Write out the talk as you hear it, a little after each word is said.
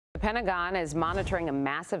Pentagon is monitoring a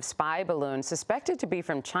massive spy balloon suspected to be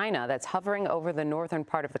from China that's hovering over the northern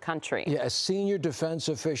part of the country. Yeah, a senior defense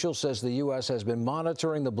official says the U.S. has been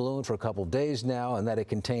monitoring the balloon for a couple days now and that it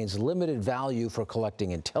contains limited value for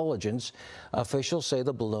collecting intelligence. Officials say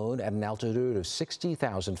the balloon at an altitude of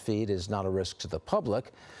 60,000 feet is not a risk to the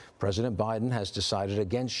public. President Biden has decided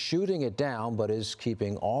against shooting it down, but is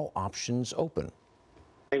keeping all options open.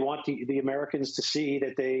 They want the Americans to see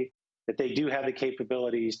that they do have the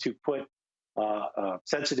capabilities to put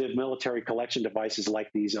sensitive military collection devices like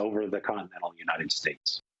these over the continental United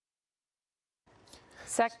States.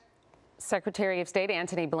 Secretary of State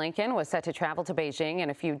Antony Blinken was set to travel to Beijing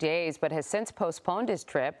in a few days, but has since postponed his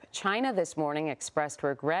trip. China this morning expressed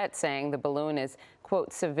regret, saying the balloon is,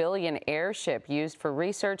 quote, civilian airship used for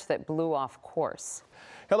research that blew off course.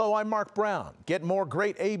 Hello, I'm Mark Brown. Get more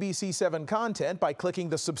great ABC7 content by clicking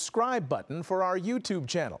the subscribe button for our YouTube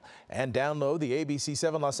channel. And download the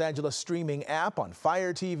ABC7 Los Angeles streaming app on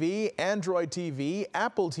Fire TV, Android TV,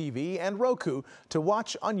 Apple TV, and Roku to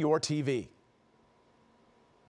watch on your TV.